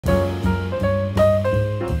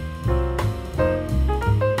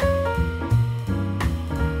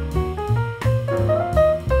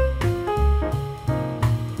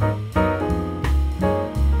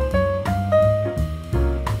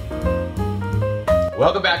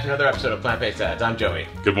Welcome back to another episode of Plant-Based Ads. I'm Joey.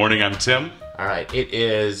 Good morning, I'm Tim. All right, it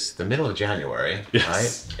is the middle of January,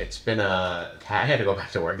 yes. Right? It's been I had to go back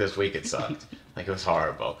to work this week. It sucked. Like, it was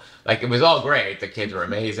horrible. Like, it was all great. The kids were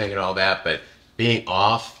amazing and all that, but being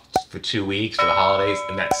off for 2 weeks for the holidays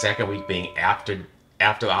and that second week being after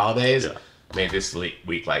the holidays made this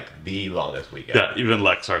week like the longest week ever. Yeah, even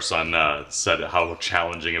Lexx, our son, said how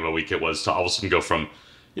challenging of a week it was to all of a sudden go from,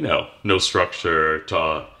 no structure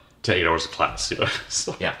to 8 hours of class.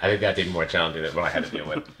 So. Yeah, I think that's even more challenging than what I had to deal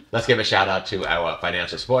with. Let's give a shout out to our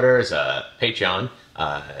financial supporters, Patreon.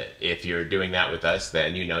 If you're doing that with us,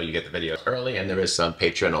 then you get the videos early, and there is some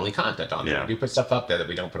Patreon-only content on there. Yeah. We put stuff up there that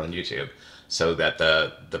we don't put on YouTube, so that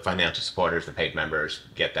the financial supporters, the paid members,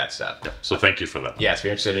 get that stuff. Yeah. So thank you for that. Yeah, if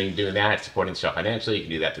you're interested in doing that, supporting the show financially, you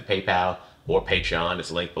can do that through PayPal or Patreon.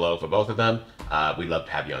 There's a link below for both of them. We'd love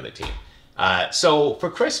to have you on the team. So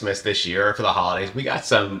for Christmas this year, for the holidays, we got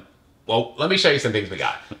some... Well, let me show you some things we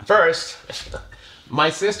got. First, my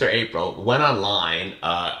sister April went online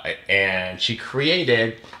and she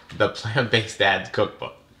created the Plant-Based Dads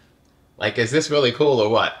cookbook. Like, is this really cool or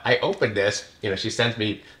what? I opened this, she sends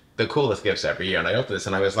me the coolest gifts every year, and I opened this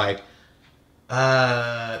and I was like,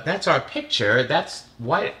 that's our picture, that's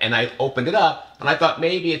what? And I opened it up and I thought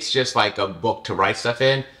maybe it's just like a book to write stuff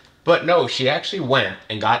in. But no, she actually went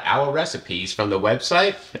and got our recipes from the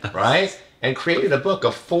website, right? And created a book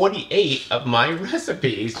of 48 of my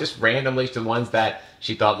recipes, just randomly to the ones that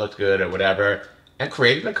she thought looked good or whatever, and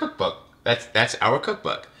created a cookbook. That's our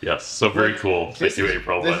cookbook. Yes, so very cool. Thank you,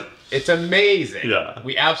 April. It's amazing. Yeah.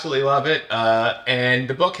 We absolutely love it. And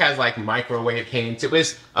the book has like microwave hints. It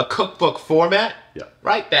was a cookbook format,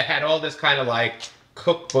 right? That had all this kind of like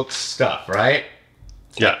cookbook stuff, right?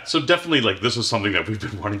 Yeah, so definitely like this was something that we've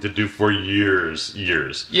been wanting to do for years.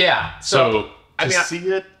 Yeah. So to see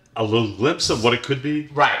it, a little glimpse of what it could be.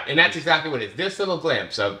 Right, and that's exactly what it is. This little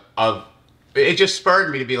glimpse of it just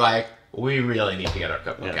spurred me to be like, we really need to get our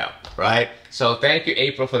cookbook out, right? So thank you,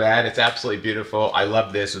 April, for that. It's absolutely beautiful. I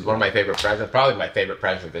love this. It's one of my favorite presents, probably my favorite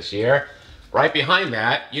present this year. Right behind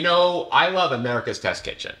that, I love America's Test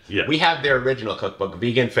Kitchen. Yeah. We have their original cookbook,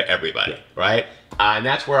 Vegan for Everybody, right? And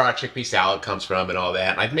that's where our chickpea salad comes from and all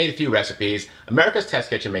that. And I've made a few recipes. America's Test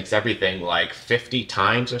Kitchen makes everything like 50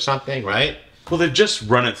 times or something, right? Well, they've just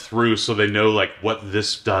run it through so they know like what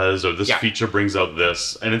this does or this feature brings out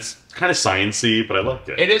this. And it's kind of sciencey, but I like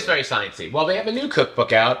it. It is very sciencey. Well, they have a new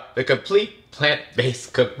cookbook out, the Complete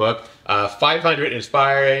Plant-Based Cookbook, 500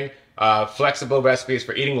 inspiring, flexible recipes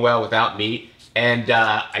for eating well without meat. And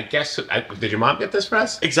I guess, did your mom get this for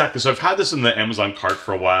us? Exactly. So I've had this in the Amazon cart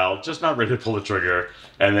for a while, just not ready to pull the trigger.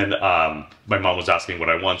 And then my mom was asking what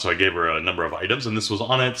I want, so I gave her a number of items, and this was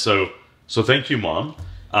on it. So thank you, Mom.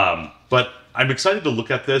 But I'm excited to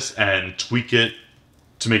look at this and tweak it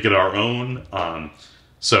to make it our own.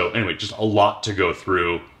 So anyway, just a lot to go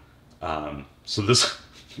through. So this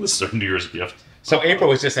is our New Year's gift. So April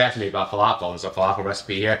was just asking me about falafel. There's a falafel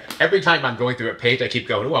recipe here. Every time I'm going through a page, I keep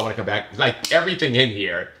going, oh, I want to come back. Like, everything in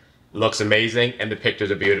here looks amazing, and the pictures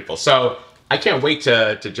are beautiful. So I can't wait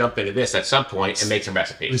to jump into this at some point and make some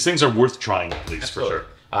recipes. These things are worth trying, at least, Absolutely.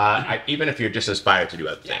 for sure. Even if you're just inspired to do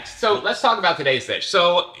other things. So let's talk about today's dish.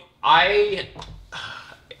 So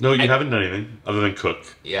No, you haven't done anything other than cook.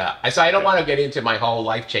 Yeah, so I don't want to get into my whole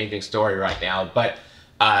life-changing story right now, but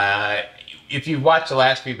if you've watched the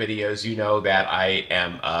last few videos, you know that I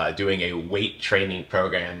am doing a weight training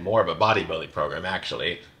program, more of a bodybuilding program,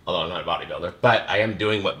 actually, although I'm not a bodybuilder, but I am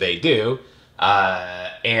doing what they do,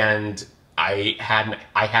 and I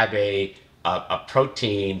have a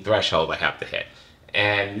protein threshold I have to hit.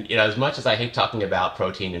 And, as much as I hate talking about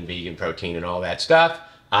protein and vegan protein and all that stuff,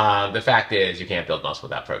 the fact is you can't build muscle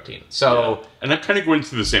without protein. So, and I'm kind of going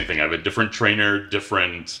through the same thing. I have a different trainer,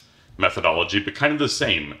 different methodology, but kind of the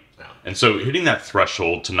same. Yeah. And so hitting that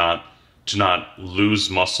threshold to not lose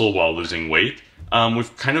muscle while losing weight,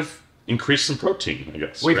 we've kind of increased some protein, I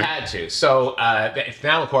guess. We've had to. So it's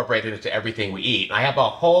now incorporated into everything we eat. I have a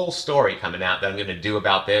whole story coming out that I'm going to do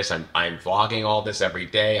about this. I'm vlogging all this every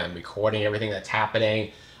day. I'm recording everything that's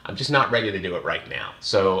happening. I'm just not ready to do it right now.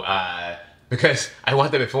 So because I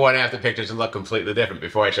want the before and after pictures to look completely different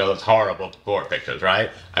before I show those horrible before pictures, right?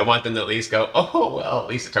 I want them to at least go, oh, well, at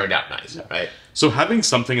least it turned out nice, right? So having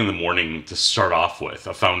something in the morning to start off with,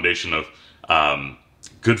 a foundation of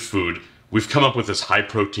good food, we've come up with this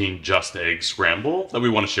high-protein Just Egg Scramble that we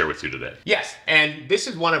want to share with you today. Yes, and this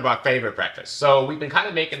is one of our favorite breakfasts. So we've been kind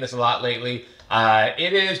of making this a lot lately.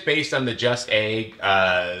 It is based on the Just Egg,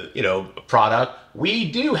 product.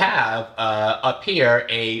 We do have up here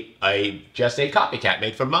a Just Egg copycat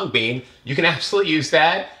made from mung bean. You can absolutely use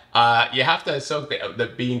that. You have to soak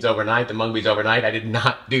the beans overnight, the mung beans overnight. I did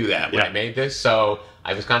not do that when I made this, so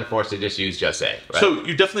I was kind of forced to just use just egg. Right? So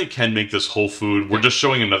you definitely can make this whole food. We're just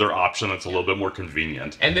showing another option that's a little bit more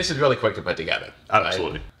convenient. And this is really quick to put together.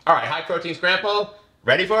 Absolutely. Right? All right, high protein scramble.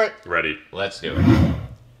 Ready for it? Ready. Let's do it.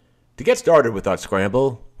 To get started with our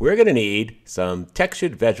scramble, we're going to need some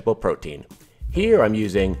textured vegetable protein. Here I'm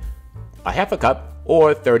using a half a cup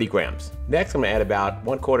or 30 grams. Next I'm going to add about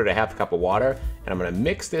 1/4 to half a cup of water, and I'm going to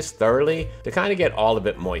mix this thoroughly to kind of get all of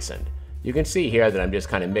it moistened. You can see here that I'm just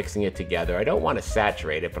kind of mixing it together. I don't want to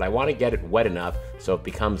saturate it, but I want to get it wet enough so it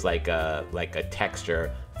becomes like a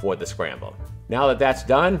texture for the scramble. Now that that's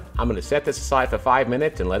done, I'm going to set this aside for 5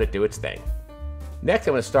 minutes and let it do its thing. Next,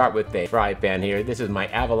 I'm going to start with a fry pan here. This is my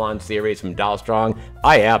Avalon series from Dollar Strong.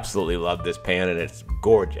 I absolutely love this pan, and it's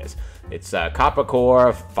gorgeous. It's copper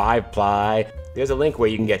core, 5-ply. There's a link where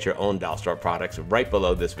you can get your own Dollar Store products right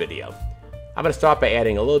below this video. I'm going to start by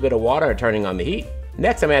adding a little bit of water and turning on the heat.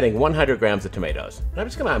 Next, I'm adding 100 grams of tomatoes. And I'm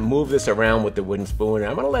just going to move this around with the wooden spoon, and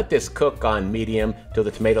I'm going to let this cook on medium till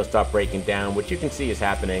the tomatoes start breaking down, which you can see is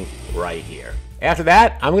happening right here. After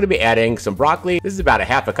that, I'm going to be adding some broccoli. This is about a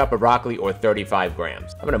half a cup of broccoli or 35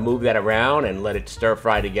 grams. I'm going to move that around and let it stir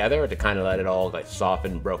fry together to kind of let it all like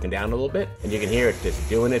soften and broken down a little bit. And you can hear it just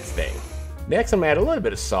doing its thing. Next, I'm going to add a little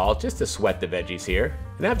bit of salt just to sweat the veggies here.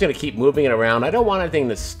 And I'm going to keep moving it around. I don't want anything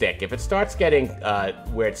to stick. If it starts getting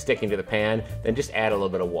where it's sticking to the pan, then just add a little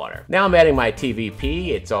bit of water. Now I'm adding my TVP.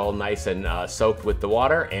 It's all nice and soaked with the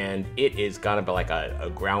water, and it is going to be like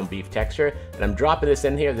a ground beef texture. And I'm dropping this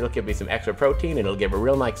in here. It'll give me some extra protein, and it'll give a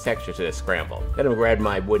real nice texture to this scramble. Then I'm going to grab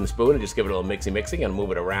my wooden spoon and just give it a little mixing and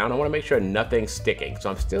move it around. I want to make sure nothing's sticking. So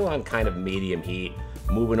I'm still on kind of medium heat,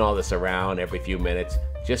 moving all this around every few minutes,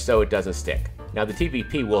 just so it doesn't stick. Now the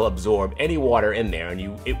TVP will absorb any water in there, and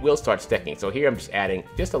it will start sticking. So here I'm just adding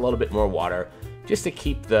just a little bit more water just to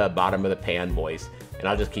keep the bottom of the pan moist. And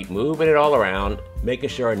I'll just keep moving it all around, making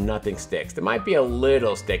sure nothing sticks. There might be a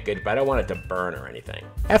little stickage, but I don't want it to burn or anything.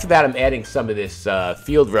 After that, I'm adding some of this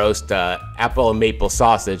field roast apple and maple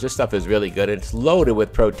sausage. This stuff is really good, and it's loaded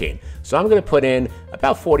with protein. So I'm gonna put in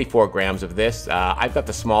about 44 grams of this. I've got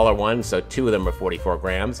the smaller one, so 2 of them are 44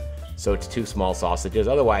 grams. So it's 2 small sausages.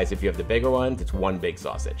 Otherwise, if you have the bigger ones, it's 1 big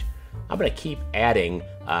sausage. I'm gonna keep adding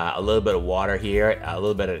a little bit of water here, a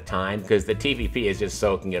little bit at a time, because the TVP is just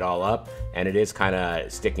soaking it all up, and it is kind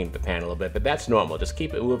of sticking to the pan a little bit, but that's normal. Just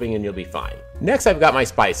keep it moving and you'll be fine. Next, I've got my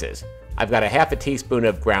spices. I've got a half a teaspoon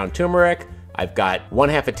of ground turmeric. I've got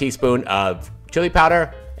 1/2 a teaspoon of chili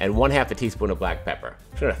powder and 1/2 a teaspoon of black pepper.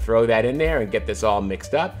 I'm just gonna throw that in there and get this all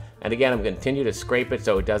mixed up. And again, I'm going to continue to scrape it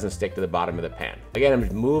so it doesn't stick to the bottom of the pan. Again, I'm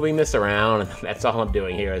just moving this around, and that's all I'm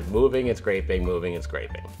doing here is moving and scraping, moving and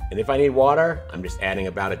scraping. And if I need water, I'm just adding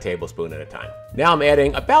about a tablespoon at a time. Now I'm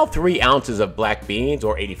adding about 3 ounces of black beans,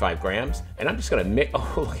 or 85 grams, and I'm just going to mix,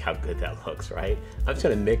 oh, look how good that looks, right? I'm just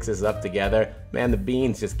going to mix this up together. Man, the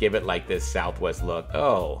beans just give it like this Southwest look.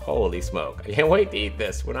 Oh, holy smoke. I can't wait to eat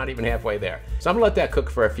this. We're not even halfway there. So I'm going to let that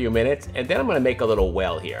cook for a few minutes, and then I'm going to make a little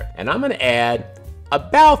well here. And I'm going to add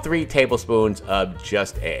about 3 tablespoons of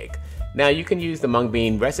just egg. Now you can use the mung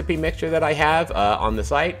bean recipe mixture that I have on the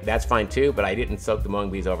site. That's fine too, but I didn't soak the mung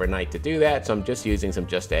beans overnight to do that, so I'm just using some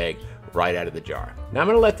just egg right out of the jar. Now I'm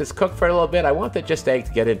gonna let this cook for a little bit. I want the just egg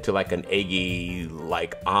to get into like an eggy,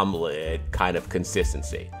 like omelet kind of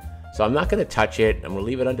consistency. So I'm not gonna touch it. I'm gonna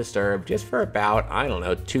leave it undisturbed just for about, I don't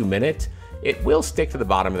know, 2 minutes. It will stick to the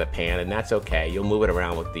bottom of the pan, and that's okay. You'll move it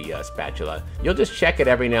around with the spatula. You'll just check it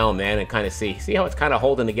every now and then and kind of see how it's kind of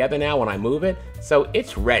holding together now when I move it? So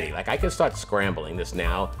it's ready. Like I can start scrambling this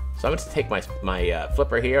now. So I'm going to take my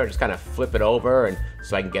flipper here and just kind of flip it over and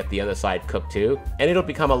so I can get the other side cooked too. And it'll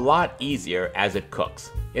become a lot easier as it cooks.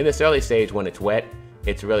 In this early stage when it's wet,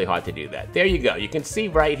 it's really hard to do that. There you go. You can see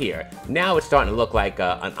right here. Now it's starting to look like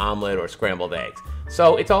an omelet or scrambled eggs.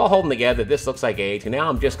 So it's all holding together. This looks like eggs. And now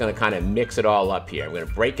I'm just going to kind of mix it all up here. I'm going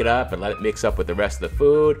to break it up and let it mix up with the rest of the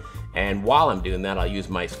food. And while I'm doing that, I'll use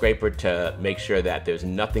my scraper to make sure that there's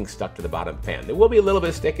nothing stuck to the bottom of the pan. There will be a little bit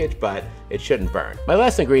of stickage, but it shouldn't burn. My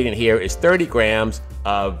last ingredient here is 30 grams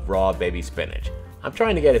of raw baby spinach. I'm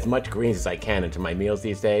trying to get as much greens as I can into my meals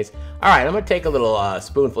these days. All right, I'm gonna take a little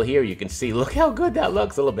spoonful here. You can see, look how good that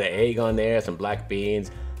looks. A little bit of egg on there, some black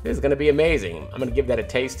beans. This is gonna be amazing. I'm gonna give that a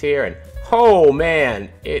taste here, and oh man,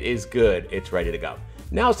 it is good. It's ready to go.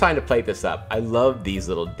 Now it's time to plate this up. I love these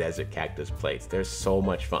little desert cactus plates. They're so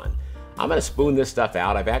much fun. I'm gonna spoon this stuff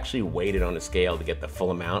out. I've actually weighed it on a scale to get the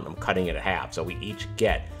full amount. I'm cutting it in half, so we each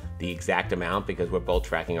get the exact amount because we're both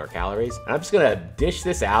tracking our calories. And I'm just gonna dish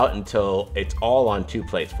this out until it's all on 2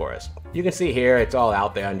 plates for us. You can see here, it's all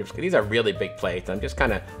out there. These are really big plates. I'm just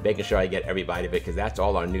kind of making sure I get every bite of it because that's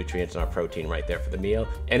all our nutrients and our protein right there for the meal.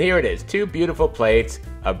 And here it is, 2 beautiful plates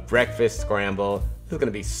of breakfast scramble. This is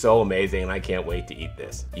gonna be so amazing and I can't wait to eat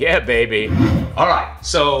this. Yeah, baby. All right,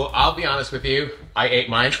 so I'll be honest with you, I ate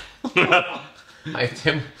mine.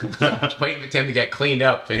 Tim, waiting for Tim to get cleaned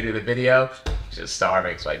up to do the video. He's just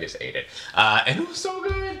starving, so I just ate it. And it was so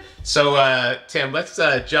good. So, Tim, let's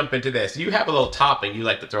jump into this. You have a little topping you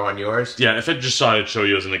like to throw on yours. Yeah, if I just thought I'd show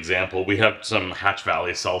you as an example, we have some Hatch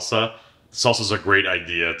Valley salsa. Salsa's a great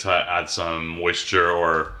idea to add some moisture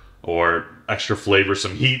or extra flavor,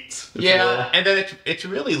 some heat. Yeah, and then it's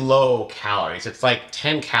really low calories. It's like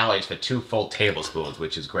 10 calories for 2 full tablespoons,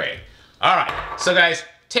 which is great. All right, so guys,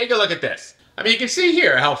 take a look at this. I mean, you can see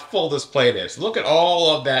here how full this plate is. Look at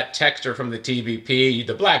all of that texture from the TVP.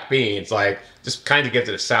 The black beans, like, just kind of gives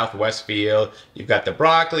it a Southwest feel. You've got the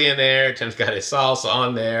broccoli in there. Tim's got his salsa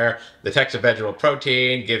on there. The texture vegetable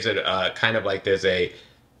protein gives it kind of like there's a,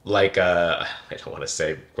 like a, I don't want to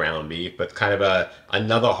say ground beef, but kind of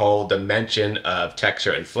another whole dimension of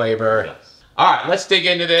texture and flavor. Yes. All right, let's dig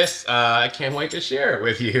into this. I can't wait to share it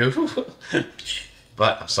with you.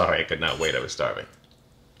 But I'm sorry, I could not wait. I was starving.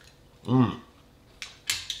 Mmm.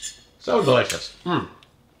 So delicious. Mmm.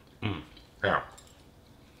 Mmm. Yeah.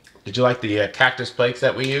 Did you like the cactus plates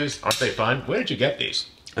that we used? Aren't they fun? Where did you get these?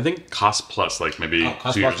 I think Cost Plus, like maybe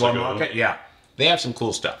 2 years ago. Market? Yeah. They have some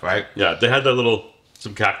cool stuff, right? Yeah, they had that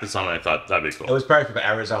some cactus on it. I thought that'd be cool. It was perfect for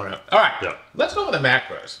Arizona. All right. Yeah. Let's go with the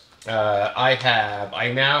macros.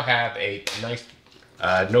 I now have a nice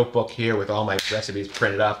notebook here with all my recipes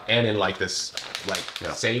printed up and in like this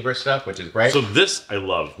savor stuff, which is great. So this I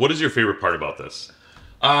love. What is your favorite part about this?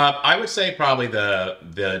 I would say probably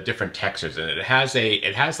the different textures in it. It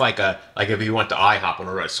has like if you went to IHOP and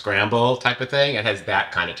order a scramble type of thing, it has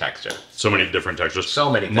that kind of texture. So many different textures.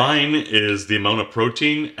 So many. Mine is the amount of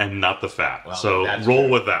protein and not the fat. Well, so roll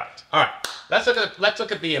with that. All right. Let's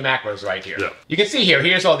look at the macros right here. Yeah. You can see here.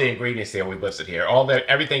 Here's all the ingredients here we've listed here.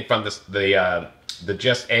 Everything from the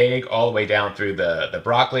just egg all the way down through the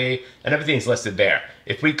broccoli, and everything's listed there.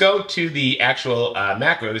 If we go to the actual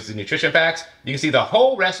macros, the nutrition facts, you can see the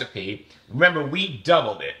whole recipe. Remember, we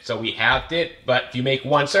doubled it, so we halved it, but if you make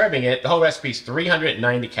 1 serving it, the whole recipe is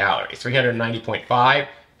 390 calories, 390.5. I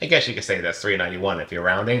guess you could say that's 391 if you're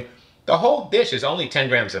rounding. The whole dish is only 10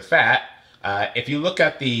 grams of fat. If you look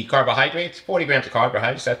at the carbohydrates, 40 grams of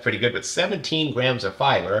carbohydrates, that's pretty good, with 17 grams of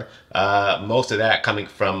fiber, most of that coming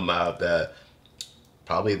from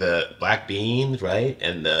probably the black beans, right,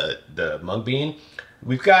 and the mung bean.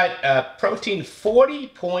 We've got protein,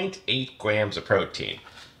 40.8 grams of protein.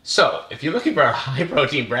 So if you're looking for a high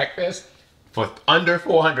protein breakfast for under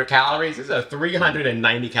 400 calories, this is a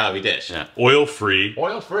 390 calorie dish. Yeah, oil free.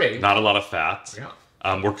 Oil free. Not a lot of fat. Yeah.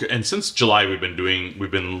 And since July, we've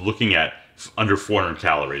been looking at under 400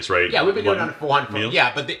 calories, right? Yeah, we've been doing under 400.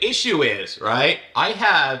 Yeah, but the issue is, right, I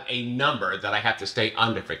have a number that I have to stay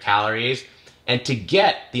under for calories. And to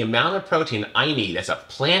get the amount of protein I need as a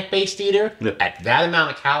plant-based eater at that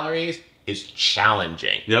amount of calories is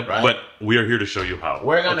challenging. Yep, right? But we are here to show you how.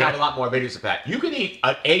 We're going to have a lot more videos of that. You can eat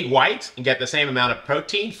an egg white and get the same amount of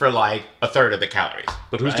protein for like a third of the calories.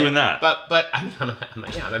 But who's doing that? But I'm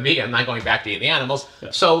a vegan. I'm not going back to eat the animals.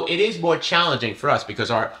 Yeah. So it is more challenging for us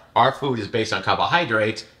because our food is based on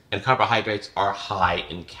carbohydrates, and carbohydrates are high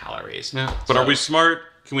in calories. Yeah. But are we smart?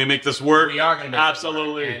 Can we make this work? We are going to make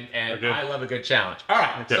absolutely. It work. And I love a good challenge. All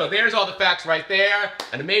right, so there's all the facts right there.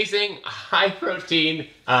 An amazing high protein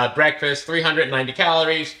breakfast, 390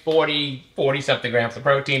 calories, 40 something grams of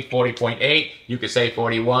protein, 40.8. You could say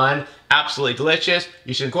 41. Absolutely delicious.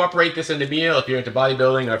 You should incorporate this in the meal if you're into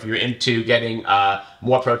bodybuilding or if you're into getting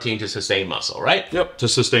more protein to sustain muscle, right? Yep, to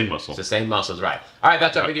sustain muscle. Sustain muscles, right. All right,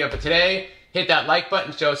 that's our video for today. Hit that like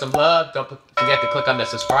button, show some love. Don't forget to click on the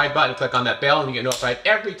subscribe button, click on that bell, and you get notified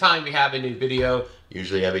every time we have a new video,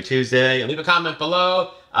 usually every Tuesday. And leave a comment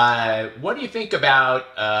below. What do you think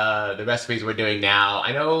about the recipes we're doing now?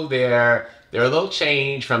 I know they're a little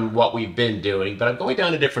change from what we've been doing, but I'm going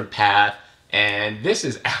down a different path, and this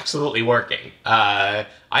is absolutely working. I'm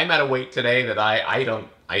at a weight today that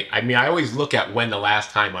I mean, I always look at when the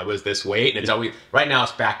last time I was this weight, and it's always, right now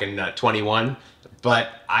it's back in 21. But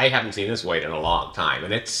I haven't seen this weight in a long time,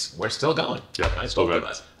 and we're still going. Yeah, right? Still good.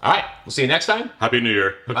 All right, we'll see you next time. Happy New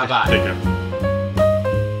Year. Bye-bye. Take care.